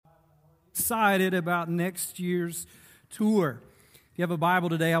excited about next year's tour. If you have a Bible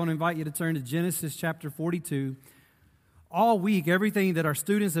today, I want to invite you to turn to Genesis chapter 42. All week, everything that our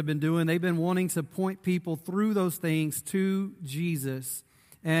students have been doing, they've been wanting to point people through those things to Jesus.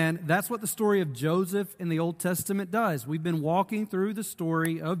 And that's what the story of Joseph in the Old Testament does. We've been walking through the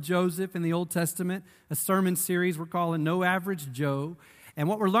story of Joseph in the Old Testament, a sermon series we're calling No Average Joe. And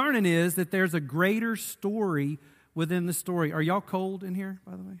what we're learning is that there's a greater story within the story. Are y'all cold in here,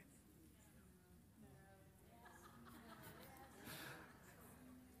 by the way?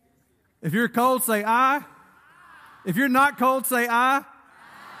 If you're cold, say aye. If you're not cold, say aye.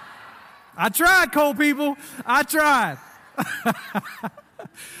 I tried, cold people. I tried.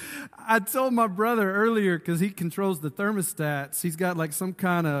 I told my brother earlier, because he controls the thermostats, he's got like some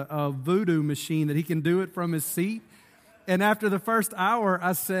kind of voodoo machine that he can do it from his seat. And after the first hour,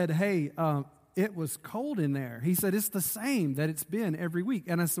 I said, hey, it was cold in there. He said, it's the same that it's been every week.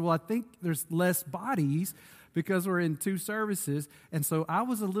 And I said, well, I think there's less bodies because we're in two services. And so I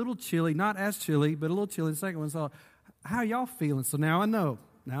was a little chilly, not as chilly, but a little chilly. The second one, so how y'all feeling? So now I know.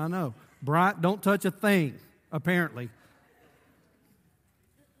 Bryant, don't touch a thing, apparently.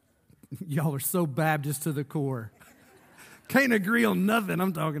 Y'all are so Baptist to the core. Can't agree on nothing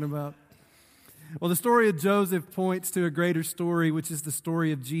I'm talking about. Well, the story of Joseph points to a greater story, which is the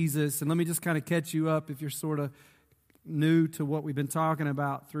story of Jesus. And let me just kind of catch you up if you're sort of new to what we've been talking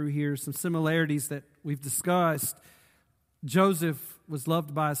about through here. Some similarities that we've discussed. Joseph was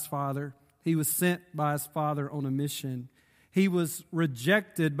loved by his father. He was sent by his father on a mission. He was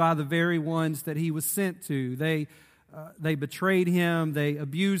rejected by the very ones that he was sent to. They betrayed him. They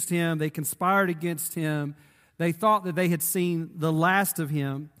abused him. They conspired against him. They thought that they had seen the last of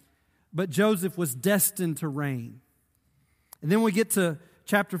him. But Joseph was destined to reign. And then we get to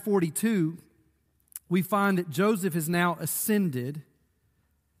chapter 42. We find that Joseph is now ascended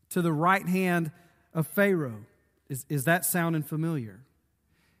to the right hand of Pharaoh. Is that sounding familiar?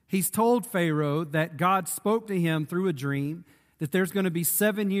 He's told Pharaoh that God spoke to him through a dream, that there's going to be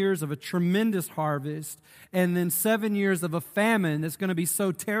 7 years of a tremendous harvest, and then 7 years of a famine that's going to be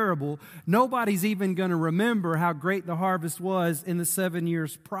so terrible, nobody's even going to remember how great the harvest was in the 7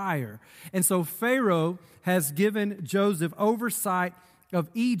 years prior. And so Pharaoh has given Joseph oversight of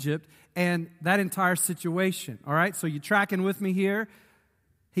Egypt and that entire situation. All right, so you tracking with me here?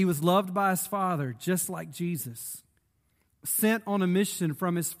 He was loved by his father, just like Jesus. Sent on a mission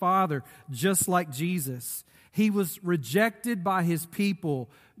from his father, just like Jesus. He was rejected by his people,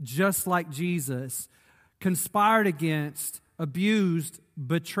 just like Jesus. Conspired against, abused,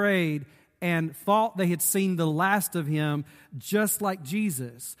 betrayed, and thought they had seen the last of him, just like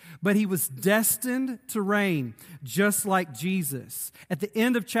Jesus. But he was destined to reign, just like Jesus. At the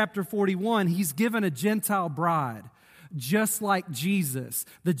end of chapter 41, he's given a Gentile bride, just like Jesus.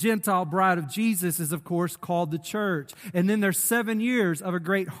 The Gentile bride of Jesus is, of course, called the church. And then there's 7 years of a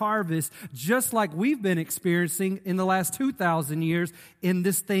great harvest, just like we've been experiencing in the last 2,000 years in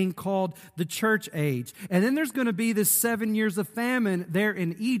this thing called the church age. And then there's going to be this 7 years of famine there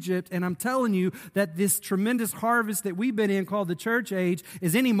in Egypt. And I'm telling you that this tremendous harvest that we've been in called the church age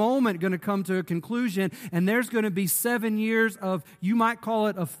is any moment going to come to a conclusion. And there's going to be 7 years of, you might call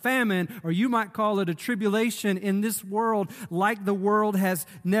it a famine, or you might call it a tribulation in this world like the world has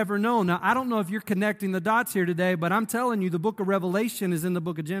never known. Now, I don't know if you're connecting the dots here today, but I'm telling you the book of Revelation is in the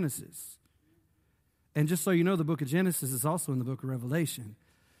book of Genesis. And just so you know, the book of Genesis is also in the book of Revelation,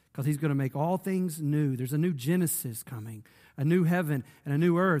 because he's going to make all things new. There's a new Genesis coming, a new heaven and a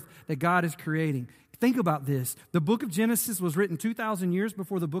new earth that God is creating. Think about this. The book of Genesis was written 2,000 years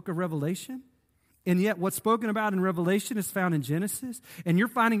before the book of Revelation. And yet what's spoken about in Revelation is found in Genesis. And you're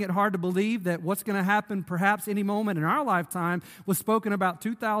finding it hard to believe that what's going to happen perhaps any moment in our lifetime was spoken about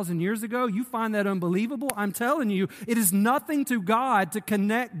 2,000 years ago. You find that unbelievable? I'm telling you, it is nothing to God to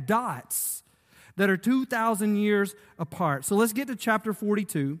connect dots that are 2,000 years apart. So let's get to chapter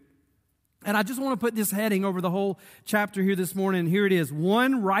 42. And I just want to put this heading over the whole chapter here this morning. Here it is.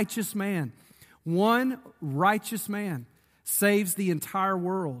 One righteous man saves the entire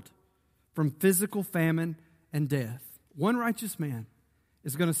world from physical famine and death. One righteous man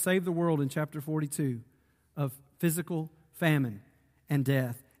is going to save the world in chapter 42 of physical famine and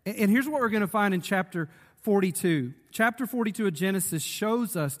death. And here's what we're going to find in chapter 42. Chapter 42 of Genesis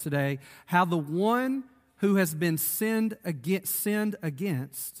shows us today how the one who has been sinned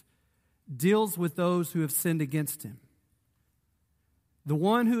against deals with those who have sinned against him. The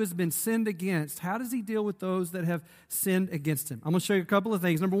one who has been sinned against, how does he deal with those that have sinned against him? I'm going to show you a couple of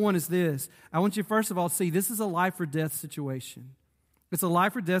things. Number one is this. I want you first of all to see this is a life or death situation. It's a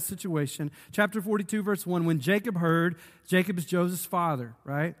life or death situation. Chapter 42, verse 1, when Jacob heard, Jacob is Joseph's father,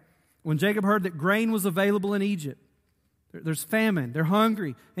 right? When Jacob heard that grain was available in Egypt, there's famine, they're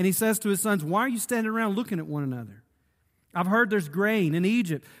hungry, and he says to his sons, why are you standing around looking at one another? I've heard there's grain in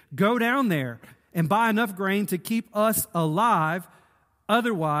Egypt. Go down there and buy enough grain to keep us alive,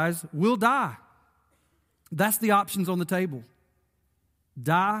 otherwise we'll die. That's the options on the table.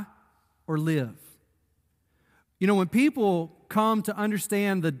 Die or live. You know, when people come to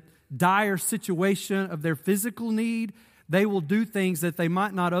understand the dire situation of their physical need, they will do things that they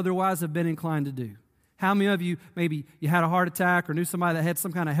might not otherwise have been inclined to do. How many of you, maybe you had a heart attack or knew somebody that had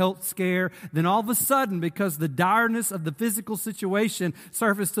some kind of health scare, then all of a sudden, because the direness of the physical situation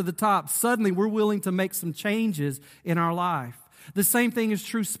surfaced to the top, suddenly we're willing to make some changes in our life. The same thing is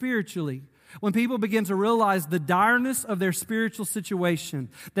true spiritually. When people begin to realize the direness of their spiritual situation,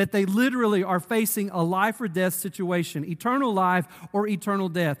 that they literally are facing a life or death situation, eternal life or eternal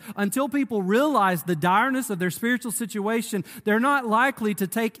death. Until people realize the direness of their spiritual situation, they're not likely to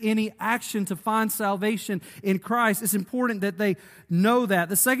take any action to find salvation in Christ. It's important that they know that.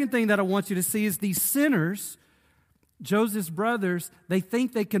 The second thing that I want you to see is these sinners, Joseph's brothers, they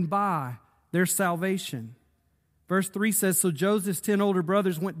think they can buy their salvation. Verse 3 says, so Joseph's 10 older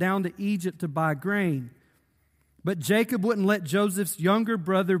brothers went down to Egypt to buy grain. But Jacob wouldn't let Joseph's younger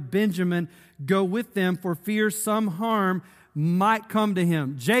brother Benjamin go with them for fear some harm might come to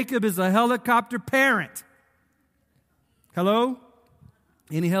him. Jacob is a helicopter parent. Hello?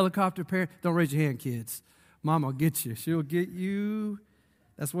 Any helicopter parent? Don't raise your hand, kids. Mama will get you. She'll get you.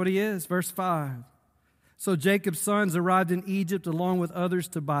 That's what he is. Verse 5. So Jacob's sons arrived in Egypt along with others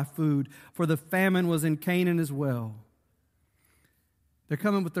to buy food, for the famine was in Canaan as well. They're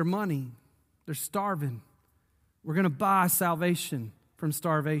coming with their money. They're starving. We're going to buy salvation from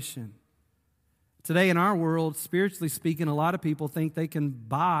starvation. Today in our world, spiritually speaking, a lot of people think they can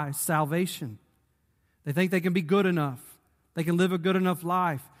buy salvation. They think they can be good enough. They can live a good enough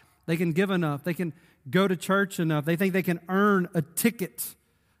life. They can give enough. They can go to church enough. They think they can earn a ticket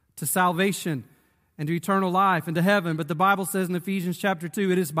to salvation and to eternal life and to heaven. But the Bible says in Ephesians chapter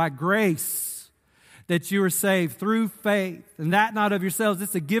 2, it is by grace that you are saved through faith, and that not of yourselves.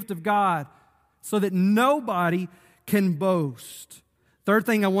 It's a gift of God, so that nobody can boast. Third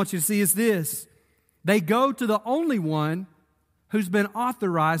thing I want you to see is this. They go to the only one who's been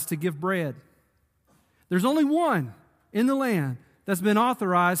authorized to give bread. There's only one in the land that's been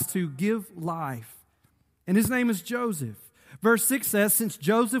authorized to give life, and his name is Joseph. Verse 6 says, since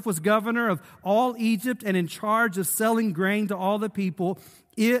Joseph was governor of all Egypt and in charge of selling grain to all the people,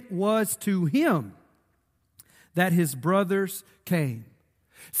 it was to him that his brothers came.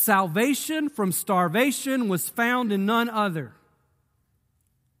 Salvation from starvation was found in none other.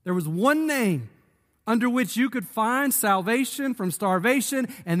 There was one name under which you could find salvation from starvation,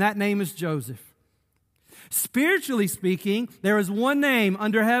 and that name is Joseph. Spiritually speaking, there is one name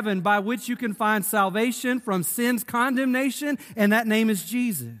under heaven by which you can find salvation from sin's condemnation, and that name is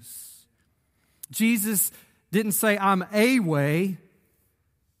Jesus. Jesus didn't say, I'm a way,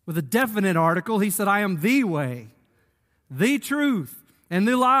 with a definite article. He said, I am the way, the truth, and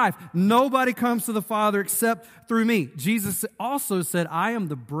the life. Nobody comes to the Father except through me. Jesus also said, I am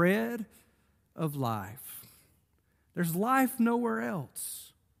the bread of life. There's life nowhere else.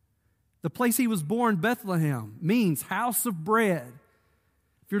 The place he was born, Bethlehem, means house of bread.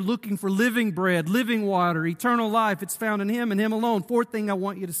 If you're looking for living bread, living water, eternal life, it's found in him and him alone. Fourth thing I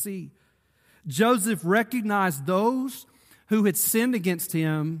want you to see. Joseph recognized those who had sinned against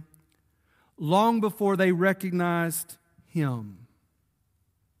him long before they recognized him.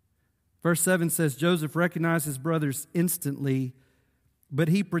 Verse 7 says, Joseph recognized his brothers instantly, but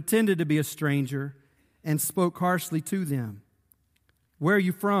he pretended to be a stranger and spoke harshly to them. Where are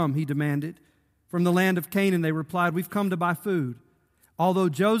you from? He demanded. From the land of Canaan, they replied, we've come to buy food. Although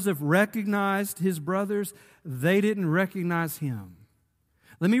Joseph recognized his brothers, they didn't recognize him.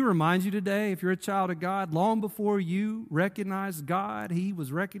 Let me remind you today, if you're a child of God, long before you recognized God, he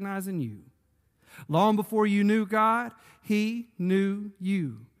was recognizing you. Long before you knew God, he knew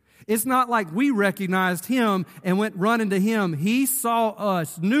you. It's not like we recognized him and went running to him. He saw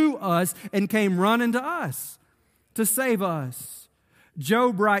us, knew us, and came running to us to save us.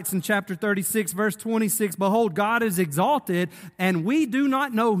 Job writes in chapter 36, verse 26, behold, God is exalted, and we do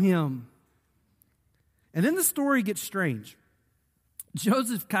not know him. And then the story gets strange.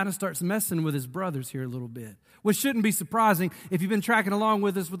 Joseph kind of starts messing with his brothers here a little bit, which shouldn't be surprising. If you've been tracking along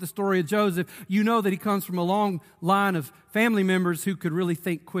with us with the story of Joseph, you know that he comes from a long line of family members who could really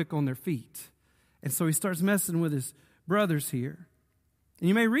think quick on their feet. And so he starts messing with his brothers here. And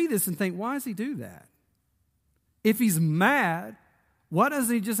you may read this and think, why does he do that? If he's mad, why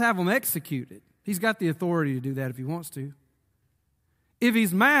doesn't he just have them executed? He's got the authority to do that if he wants to. If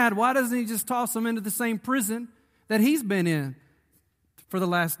he's mad, why doesn't he just toss them into the same prison that he's been in for the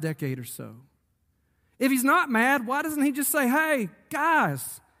last decade or so? If he's not mad, why doesn't he just say, hey,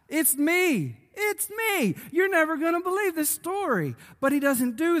 guys, it's me. It's me. You're never going to believe this story. But he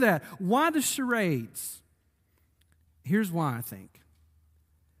doesn't do that. Why the charades? Here's why, I think.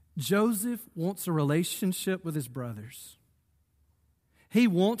 Joseph wants a relationship with his brothers. He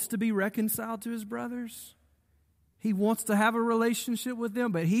wants to be reconciled to his brothers. He wants to have a relationship with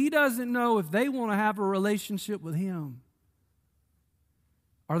them, but he doesn't know if they want to have a relationship with him.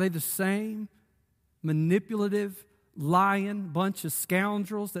 Are they the same manipulative, lying bunch of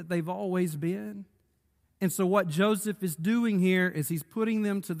scoundrels that they've always been? And so what Joseph is doing here is he's putting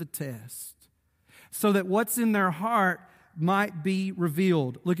them to the test so that what's in their heart might be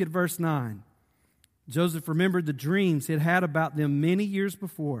revealed. Look at verse 9. Joseph remembered the dreams he had had about them many years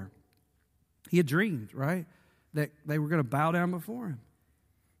before. He had dreamed, right, that they were going to bow down before him.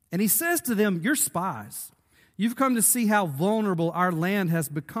 And he says to them, you're spies. You've come to see how vulnerable our land has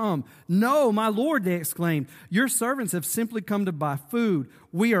become. No, my Lord, they exclaimed. Your servants have simply come to buy food.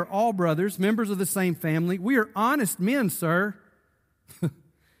 We are all brothers, members of the same family. We are honest men, sir.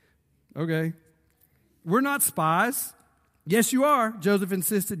 Okay. We're not spies. Yes, you are, Joseph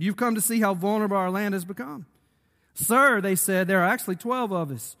insisted. You've come to see how vulnerable our land has become. Sir, they said, there are actually 12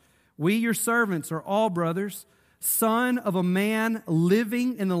 of us. We, your servants, are all brothers, son of a man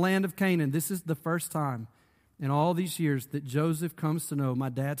living in the land of Canaan. This is the first time in all these years that Joseph comes to know my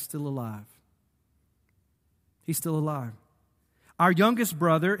dad's still alive. He's still alive. Our youngest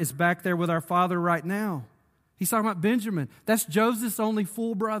brother is back there with our father right now. He's talking about Benjamin. That's Joseph's only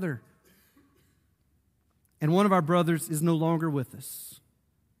full brother. And one of our brothers is no longer with us.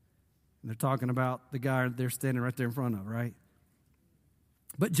 And they're talking about the guy they're standing right there in front of, right?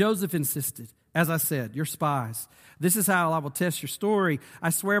 But Joseph insisted, as I said, you're spies. This is how I will test your story. I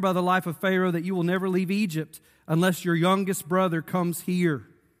swear by the life of Pharaoh that you will never leave Egypt unless your youngest brother comes here.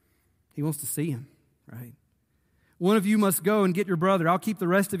 He wants to see him, right? One of you must go and get your brother. I'll keep the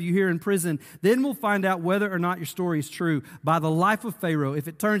rest of you here in prison. Then we'll find out whether or not your story is true. By the life of Pharaoh, if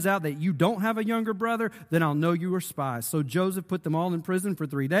it turns out that you don't have a younger brother, then I'll know you are spies. So Joseph put them all in prison for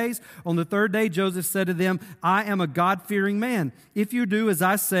 3 days. On the third day, Joseph said to them, I am a God-fearing man. If you do as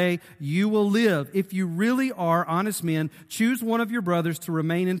I say, you will live. If you really are honest men, choose one of your brothers to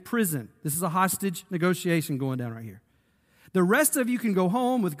remain in prison. This is a hostage negotiation going down right here. The rest of you can go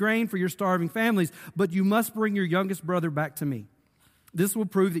home with grain for your starving families, but you must bring your youngest brother back to me. This will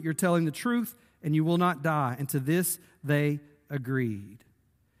prove that you're telling the truth and you will not die. And to this they agreed.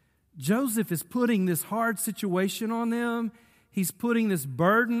 Joseph is putting this hard situation on them. He's putting this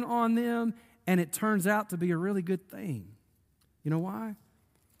burden on them, and it turns out to be a really good thing. You know why?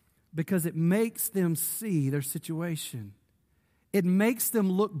 Because it makes them see their situation. It makes them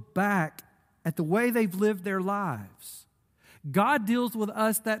look back at the way they've lived their lives. God deals with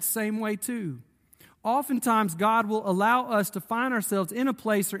us that same way too. Oftentimes, God will allow us to find ourselves in a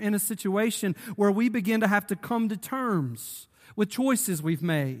place or in a situation where we begin to have to come to terms with choices we've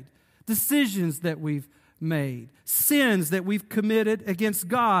made, decisions that we've made, sins that we've committed against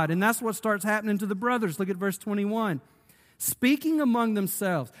God. And that's what starts happening to the brothers. Look at verse 21. Speaking among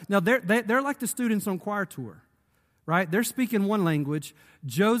themselves. Now, they're like the students on choir tour. Right? They're speaking one language.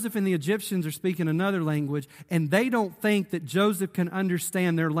 Joseph and the Egyptians are speaking another language, and they don't think that Joseph can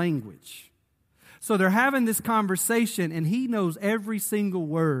understand their language. So they're having this conversation, and he knows every single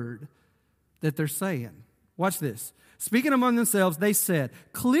word that they're saying. Watch this. Speaking among themselves, they said,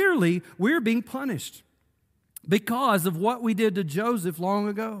 clearly we're being punished because of what we did to Joseph long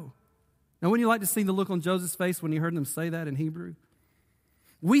ago. Now, wouldn't you like to see the look on Joseph's face when he heard them say that in Hebrew?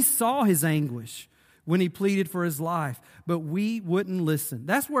 We saw his anguish when he pleaded for his life, but we wouldn't listen.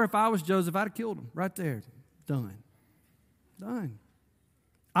 That's where if I was Joseph, I'd have killed him right there. Done.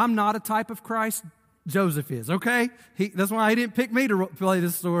 I'm not a type of Christ. Joseph is, okay? That's why he didn't pick me to play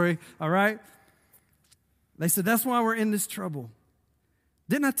this story, all right? They said, that's why we're in this trouble.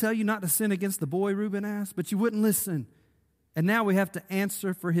 Didn't I tell you not to sin against the boy, Reuben asked? But you wouldn't listen. And now we have to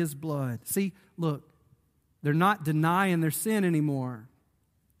answer for his blood. See, look, they're not denying their sin anymore.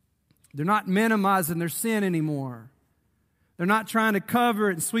 They're not minimizing their sin anymore. They're not trying to cover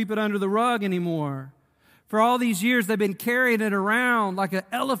it and sweep it under the rug anymore. For all these years, they've been carrying it around like an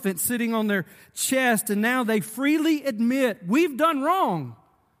elephant sitting on their chest, and now they freely admit, we've done wrong.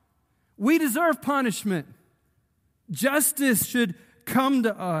 We deserve punishment. Justice should come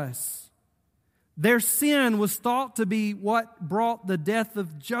to us. Their sin was thought to be what brought the death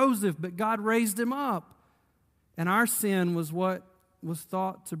of Joseph, but God raised him up. And our sin was what was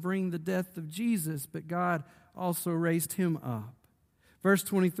thought to bring the death of Jesus, but God also raised him up. Verse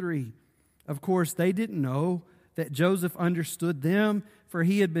 23, of course, they didn't know that Joseph understood them, for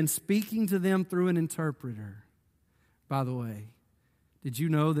he had been speaking to them through an interpreter. By the way, did you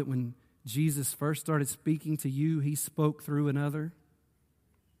know that when Jesus first started speaking to you, he spoke through another?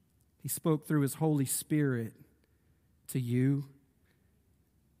 He spoke through his Holy Spirit to you.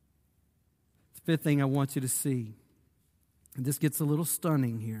 The fifth thing I want you to see, and this gets a little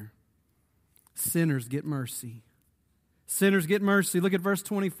stunning here. Sinners get mercy. Sinners get mercy. Look at verse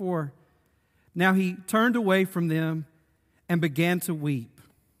 24. Now he turned away from them and began to weep.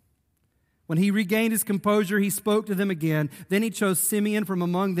 When he regained his composure, he spoke to them again. Then he chose Simeon from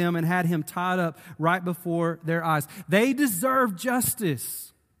among them and had him tied up right before their eyes. They deserve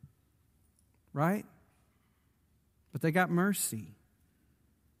justice, right? But they got mercy.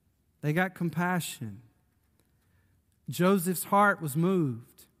 They got compassion. Joseph's heart was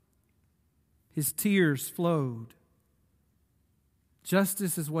moved. His tears flowed.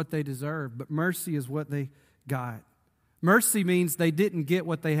 Justice is what they deserve, but mercy is what they got. Mercy means they didn't get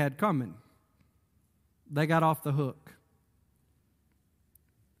what they had coming. They got off the hook.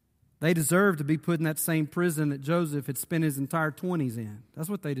 They deserved to be put in that same prison that Joseph had spent his entire 20s in. That's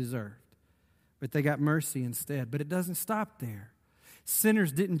what they deserved. But they got mercy instead. But it doesn't stop there.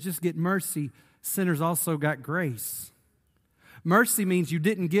 Sinners didn't just get mercy, sinners also got grace. Mercy means you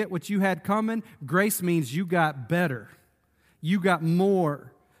didn't get what you had coming. Grace means you got better. You got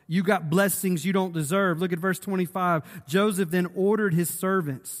more. You got blessings you don't deserve. Look at verse 25. Joseph then ordered his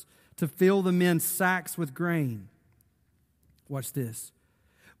servants to fill the men's sacks with grain. Watch this.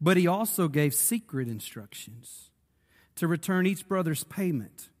 But he also gave secret instructions to return each brother's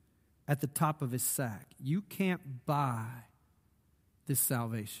payment at the top of his sack. You can't buy this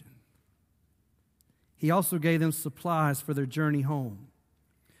salvation. He also gave them supplies for their journey home.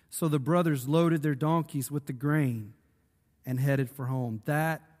 So the brothers loaded their donkeys with the grain and headed for home.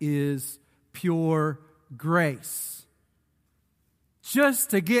 That is pure grace.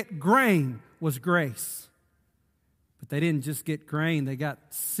 Just to get grain was grace. But they didn't just get grain, they got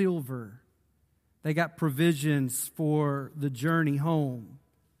silver. They got provisions for the journey home.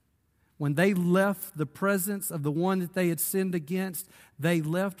 When they left the presence of the one that they had sinned against, they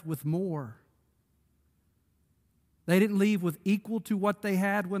left with more. They didn't leave with equal to what they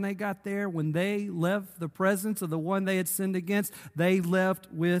had when they got there. When they left the presence of the one they had sinned against, they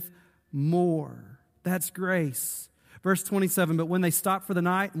left with more. That's grace. Verse 27, but when they stopped for the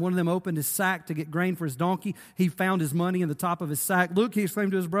night, and one of them opened his sack to get grain for his donkey, he found his money in the top of his sack. Look, he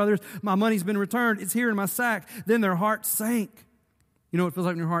exclaimed to his brothers, my money's been returned. It's here in my sack. Then their hearts sank. You know what it feels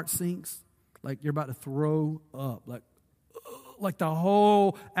like when your heart sinks? Like you're about to throw up. Like the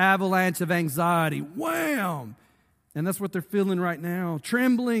whole avalanche of anxiety. Wham! And that's what they're feeling right now.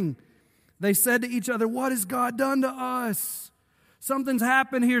 Trembling. They said to each other, what has God done to us? Something's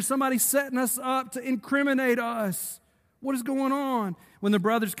happened here. Somebody's setting us up to incriminate us. What is going on? When the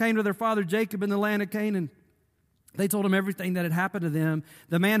brothers came to their father Jacob in the land of Canaan, they told him everything that had happened to them.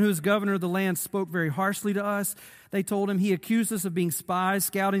 The man who is governor of the land spoke very harshly to us. They told him he accused us of being spies,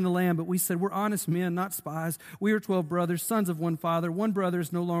 scouting the land. But we said, we're honest men, not spies. We are 12 brothers, sons of one father. One brother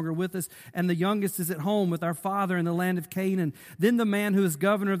is no longer with us, and the youngest is at home with our father in the land of Canaan. Then the man who is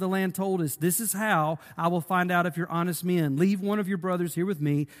governor of the land told us, this is how I will find out if you're honest men. Leave one of your brothers here with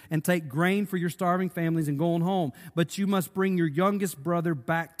me and take grain for your starving families and go on home. But you must bring your youngest brother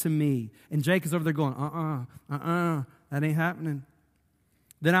back to me. And Jacob's over there going, that ain't happening.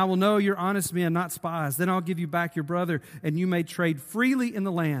 Then I will know you're honest men, not spies. Then I'll give you back your brother, and you may trade freely in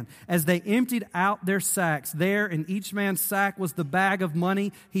the land. As they emptied out their sacks, there in each man's sack was the bag of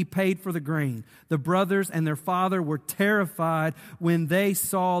money he paid for the grain. The brothers and their father were terrified when they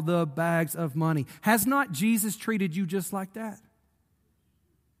saw the bags of money. Has not Jesus treated you just like that?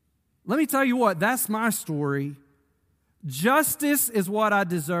 Let me tell you what, that's my story. Justice is what I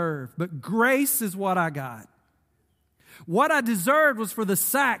deserve, but grace is what I got. What I deserved was for the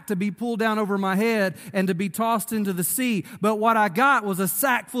sack to be pulled down over my head and to be tossed into the sea. But what I got was a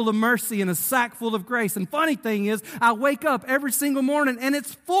sack full of mercy and a sack full of grace. And funny thing is, I wake up every single morning and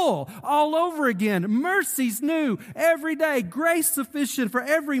it's full all over again. Mercy's new every day. Grace sufficient for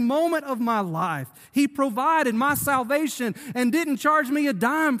every moment of my life. He provided my salvation and didn't charge me a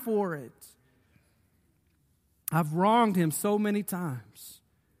dime for it. I've wronged him so many times.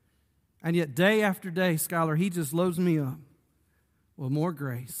 And yet day after day, Skylar, he just loads me up with more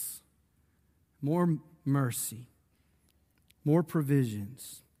grace, more mercy, more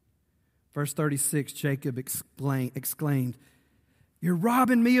provisions. Verse 36, Jacob exclaimed, you're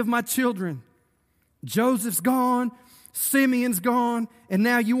robbing me of my children. Joseph's gone, Simeon's gone, and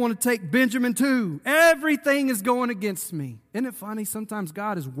now you want to take Benjamin too. Everything is going against me. Isn't it funny? Sometimes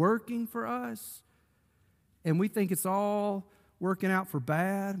God is working for us, and we think it's all working out for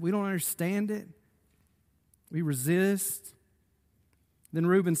bad. We don't understand it. We resist. Then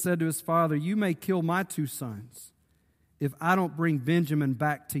Reuben said to his father, you may kill my 2 sons if I don't bring Benjamin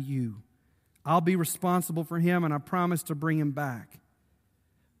back to you. I'll be responsible for him, and I promise to bring him back.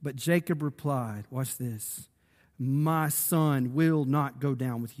 But Jacob replied, watch this, my son will not go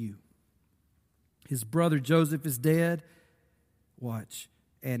down with you. His brother Joseph is dead, watch,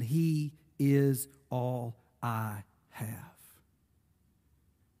 and he is all I have.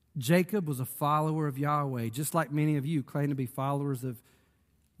 Jacob was a follower of Yahweh, just like many of you claim to be followers of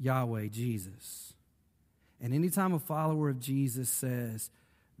Yahweh, Jesus. And anytime a follower of Jesus says,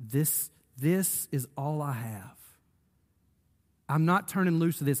 this is all I have, I'm not turning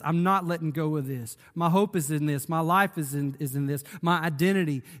loose of this. I'm not letting go of this. My hope is in this. My life is in this. My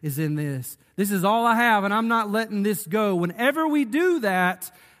identity is in this. This is all I have, and I'm not letting this go. Whenever we do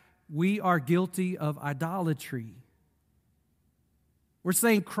that, we are guilty of idolatry. We're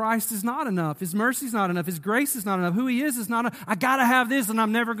saying Christ is not enough. His mercy is not enough. His grace is not enough. Who He is not enough. I got to have this, and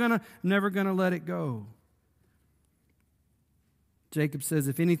I'm never gonna let it go. Jacob says,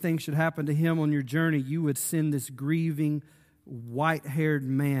 if anything should happen to him on your journey, you would send this grieving, white-haired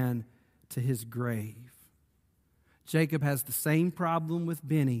man to his grave. Jacob has the same problem with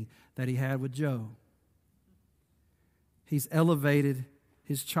Benny that he had with Joe. He's elevated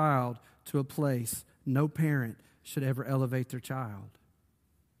his child to a place no parent should ever elevate their child.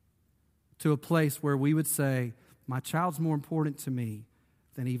 To a place where we would say, my child's more important to me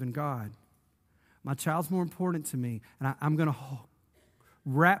than even God. My child's more important to me, and I'm going to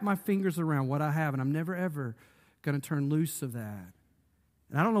wrap my fingers around what I have, and I'm never, ever going to turn loose of that.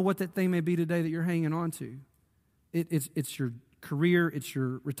 And I don't know what that thing may be today that you're hanging on to. It's your career, it's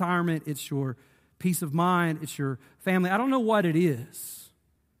your retirement, it's your peace of mind, it's your family. I don't know what it is.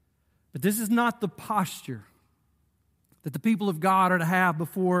 But this is not the posture that the people of God are to have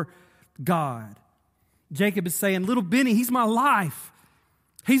before God. Jacob is saying, little Benny, he's my life.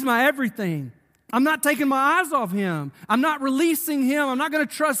 He's my everything. I'm not taking my eyes off him. I'm not releasing him. I'm not going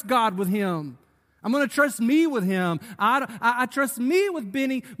to trust God with him. I'm going to trust me with him. I trust me with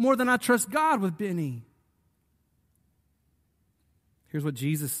Benny more than I trust God with Benny. Here's what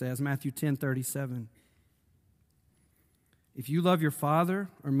Jesus says, Matthew 10:37. If you love your father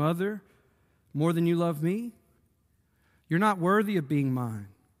or mother more than you love me, you're not worthy of being mine.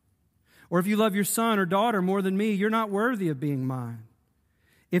 Or if you love your son or daughter more than me, you're not worthy of being mine.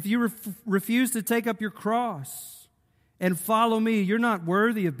 If you refuse to take up your cross and follow me, you're not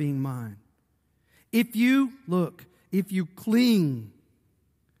worthy of being mine. If you cling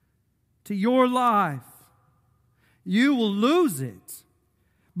to your life, you will lose it.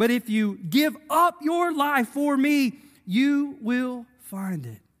 But if you give up your life for me, you will find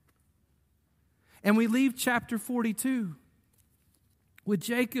it. And we leave chapter 42 with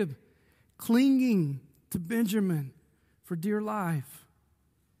Jacob clinging to Benjamin for dear life.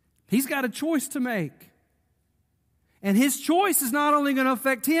 He's got a choice to make. And his choice is not only going to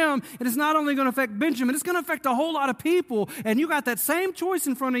affect him, and it's not only going to affect Benjamin, it's going to affect a whole lot of people. And you got that same choice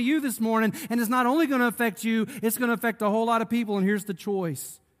in front of you this morning, and it's not only going to affect you, it's going to affect a whole lot of people. And here's the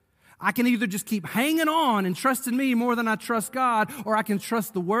choice. I can either just keep hanging on and trust in me more than I trust God, or I can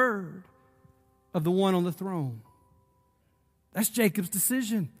trust the word of the one on the throne. That's Jacob's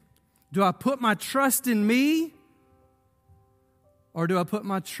decision. Do I put my trust in me, or do I put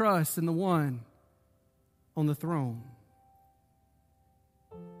my trust in the one on the throne?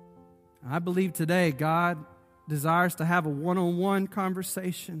 I believe today God desires to have a one-on-one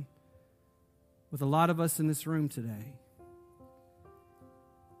conversation with a lot of us in this room today.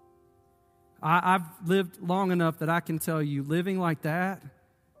 I've lived long enough that I can tell you, living like that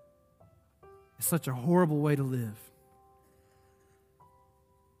is such a horrible way to live.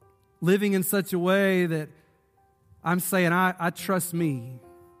 Living in such a way that I'm saying I trust me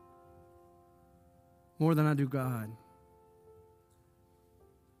more than I do God.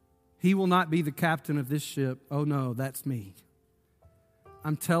 He will not be the captain of this ship. Oh no, that's me.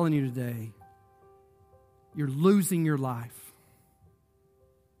 I'm telling you today, you're losing your life.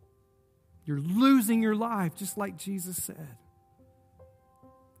 You're losing your life, just like Jesus said.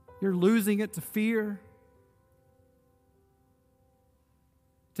 You're losing it to fear,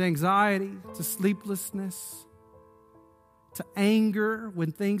 to anxiety, to sleeplessness, to anger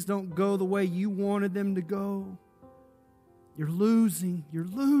when things don't go the way you wanted them to go. You're losing.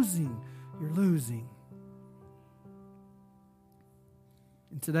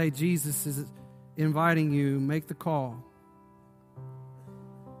 And today Jesus inviting you, make the call.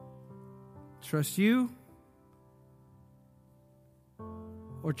 Trust you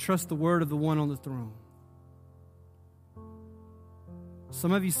or trust the word of the one on the throne.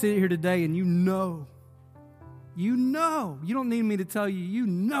 Some of you sit here today and you know, you don't need me to tell you, you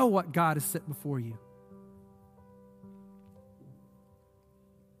know what God has set before you.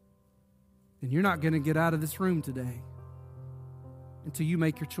 And you're not going to get out of this room today until you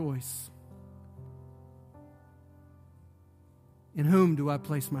make your choice. In whom do I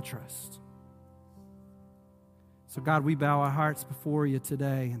place my trust? So God, we bow our hearts before you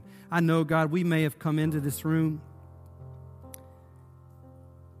today. And I know, God, we may have come into this room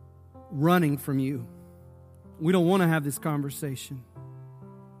running from you. We don't want to have this conversation.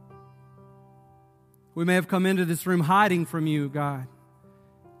 We may have come into this room hiding from you, God,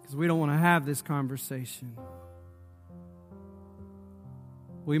 because we don't want to have this conversation.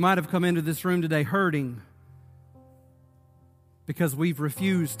 We might have come into this room today hurting because we've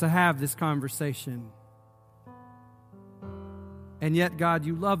refused to have this conversation. And yet, God,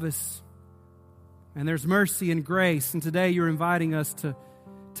 you love us, and there's mercy and grace, and today you're inviting us to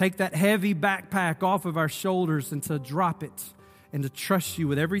take that heavy backpack off of our shoulders and to drop it and to trust you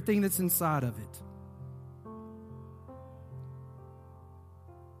with everything that's inside of it.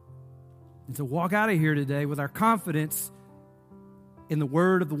 And to walk out of here today with our confidence in the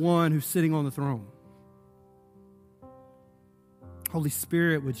word of the one who's sitting on the throne. Holy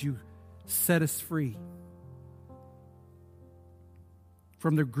Spirit, would you set us free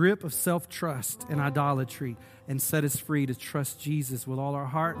from the grip of self-trust and idolatry and set us free to trust Jesus with all our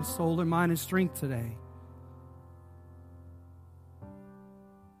heart and soul and mind and strength today.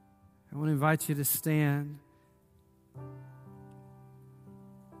 I want to invite you to stand.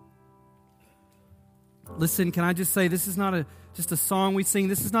 Listen, can I just say, this is not just a song we sing.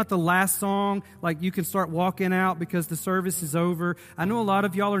 This is not the last song, like you can start walking out because the service is over. I know a lot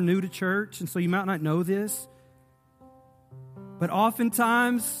of y'all are new to church, and so you might not know this. But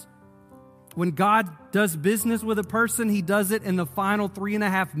oftentimes, when God does business with a person, He does it in the final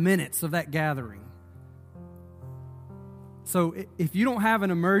 3.5 minutes of that gathering. So if you don't have an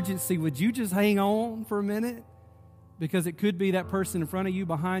emergency, would you just hang on for a minute? Because it could be that person in front of you,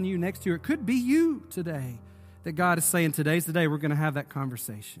 behind you, next to you. It could be you today that God is saying, today's the day we're going to have that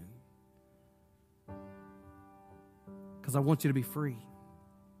conversation. Because I want you to be free.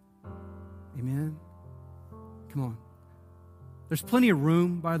 Amen? Come on. There's plenty of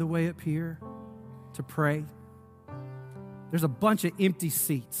room, by the way, up here to pray. There's a bunch of empty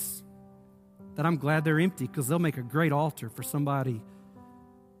seats that I'm glad they're empty because they'll make a great altar for somebody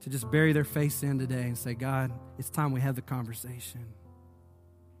to just bury their face in today and say, God, it's time we have the conversation.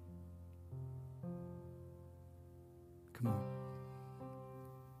 Come on.